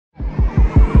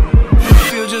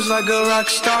feels like a rock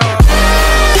star.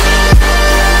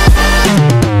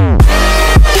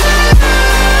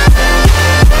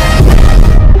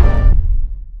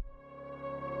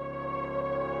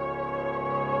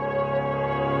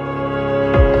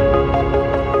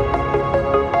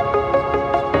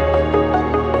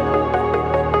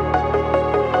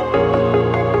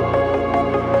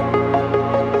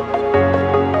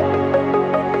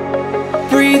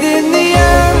 Breathe in the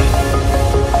air,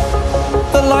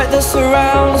 the light that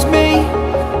surrounds me.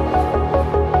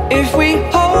 If we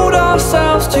hold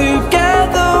ourselves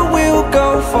together, we'll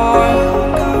go far.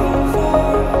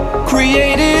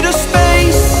 Created a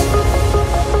space,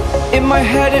 in my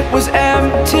head it was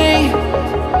empty,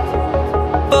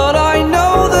 but I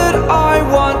know that I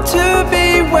want to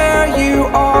be where you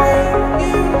are.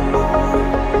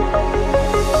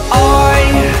 I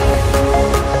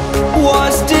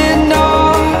was denied.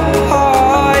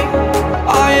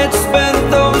 I had spent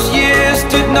those years,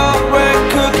 did not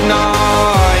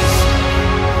recognize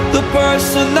the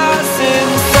person that's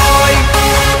inside.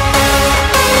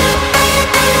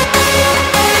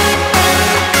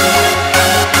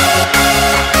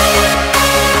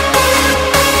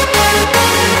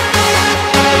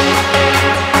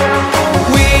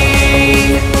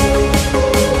 We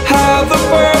have a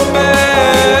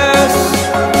purpose,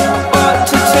 but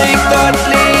to take that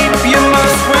leap you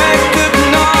must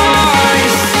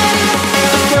recognize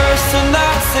the person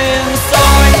that's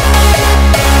inside.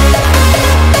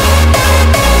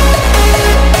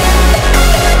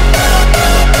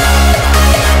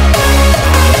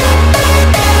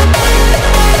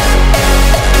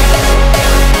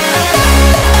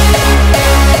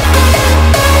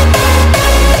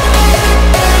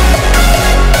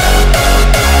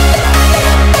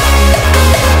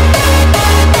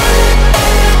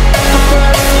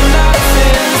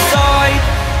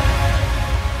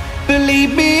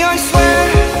 Believe me, I swear,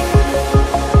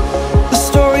 the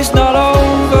story's not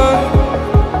over.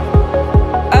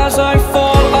 As I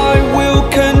fall, I will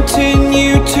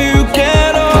continue to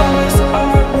get up.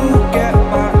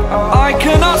 I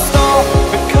cannot stop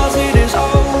because it is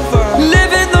over.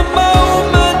 Live in the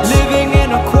moment, living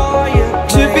in a quiet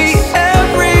place. To be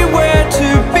everywhere, to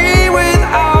be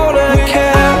without a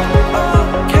care.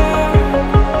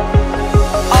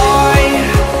 I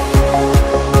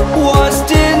was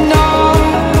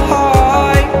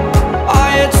denied. I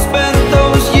had spent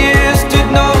those years, did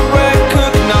not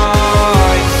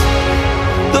recognize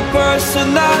the person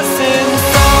that's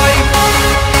inside.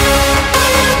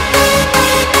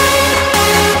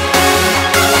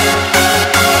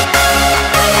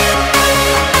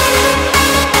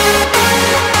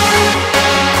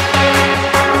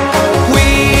 We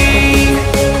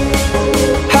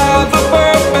have a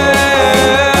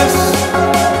purpose,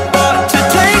 but to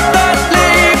take that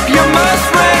leap you must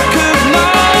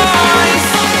recognize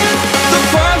the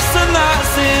person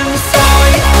that's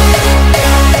inside.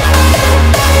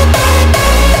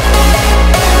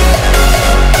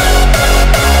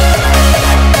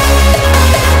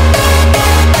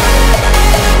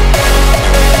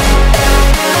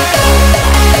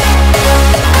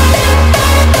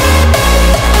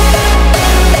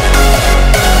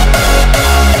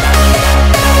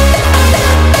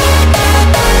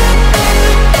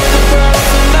 The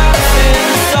person that's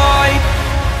inside.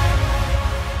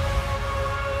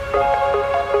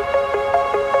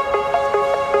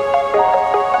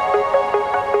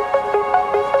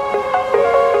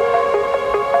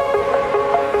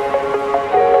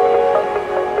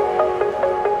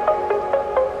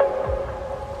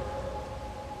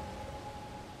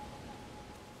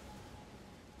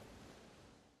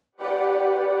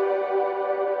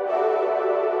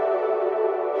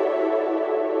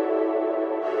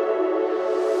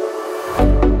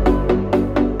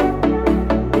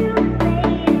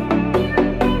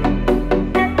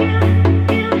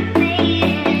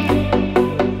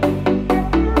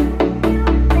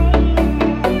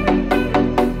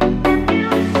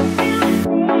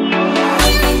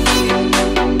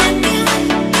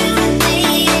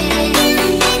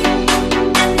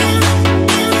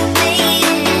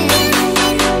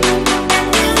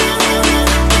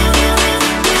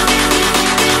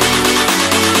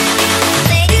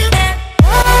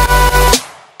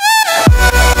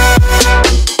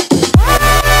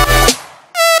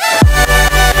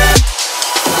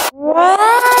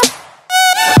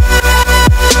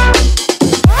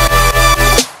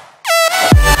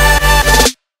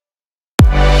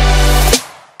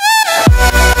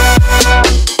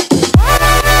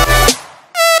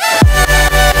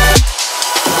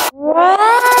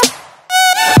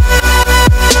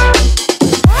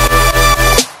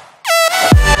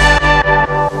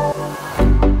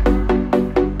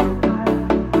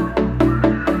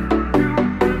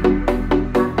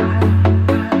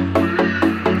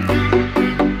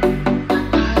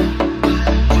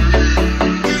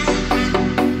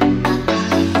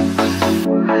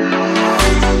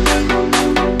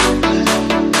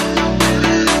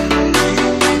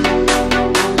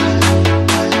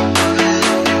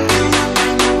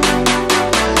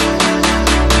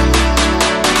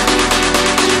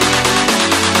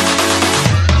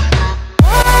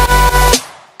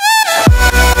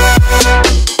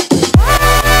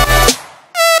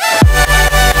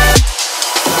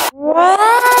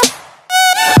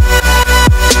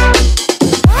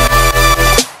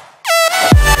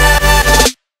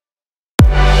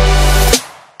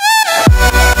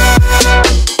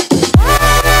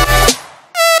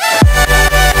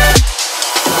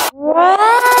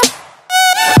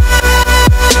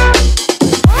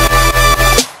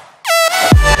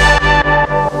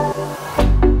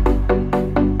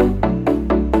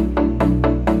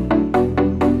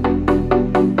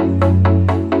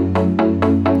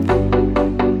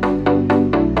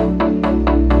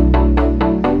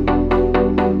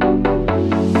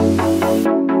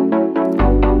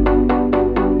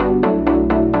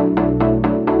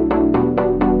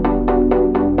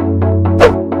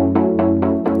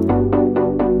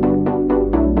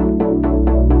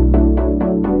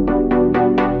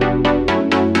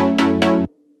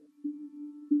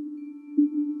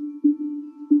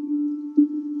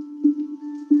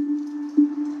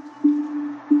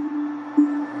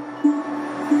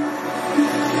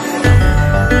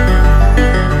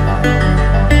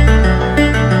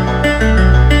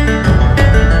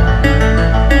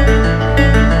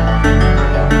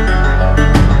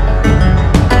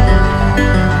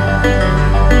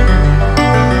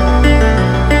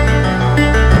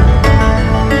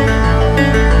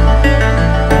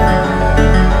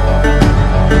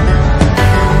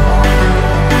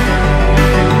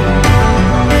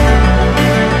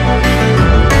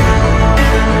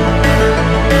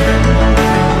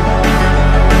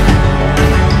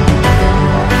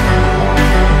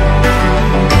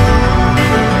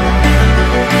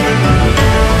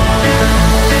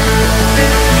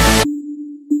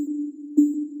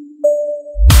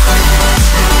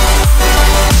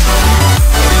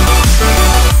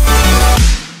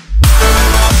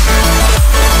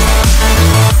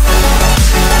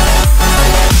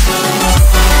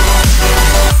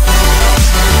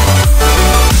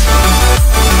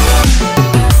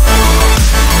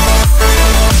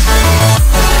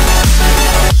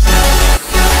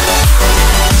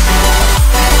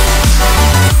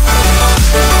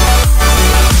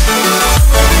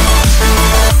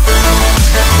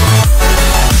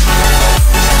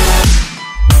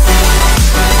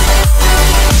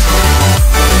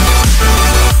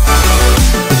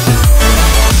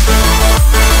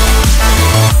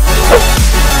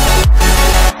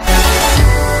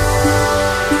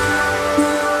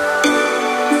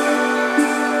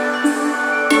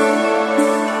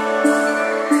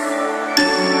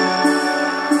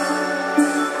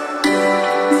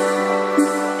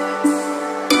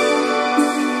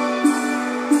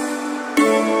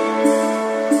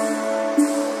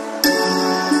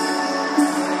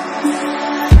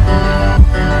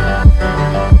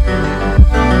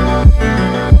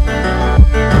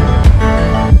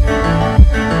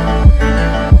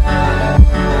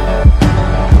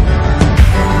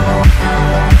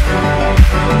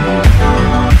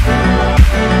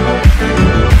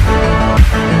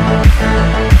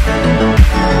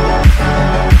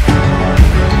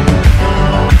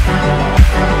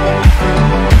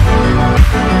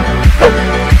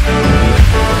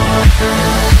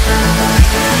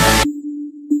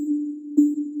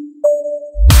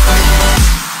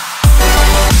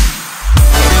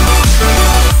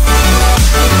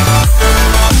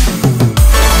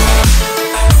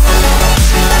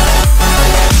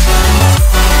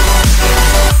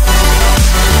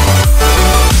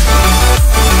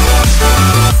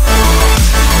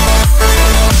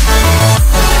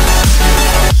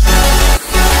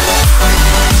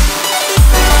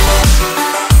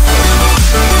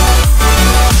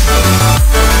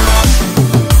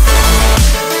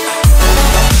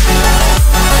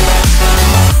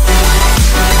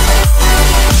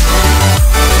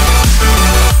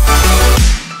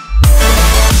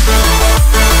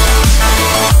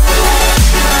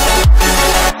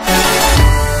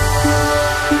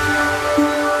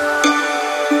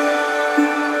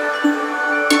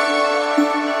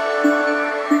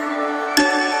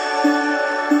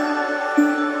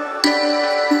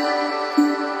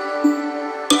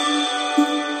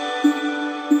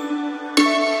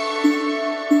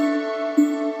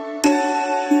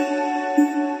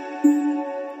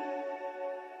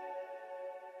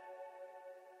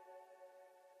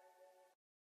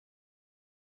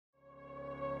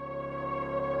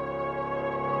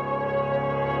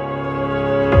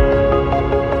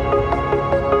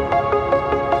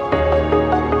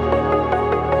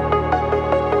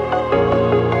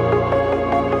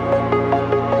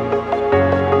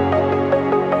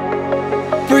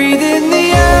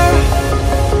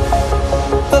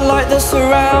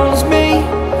 surrounds me.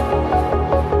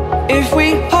 If we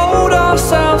hold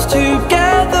ourselves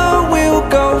together, we'll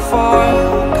go far.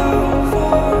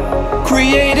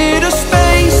 Created a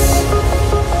space.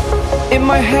 In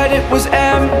my head it was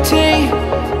empty,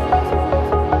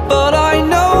 but I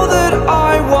know that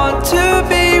I want to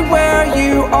be where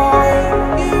you are.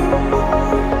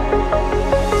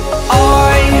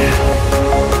 I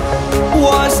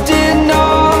was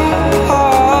denied.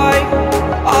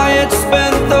 I had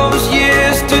spent those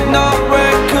years, did not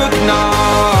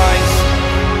recognize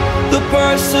the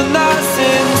person that's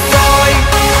inside.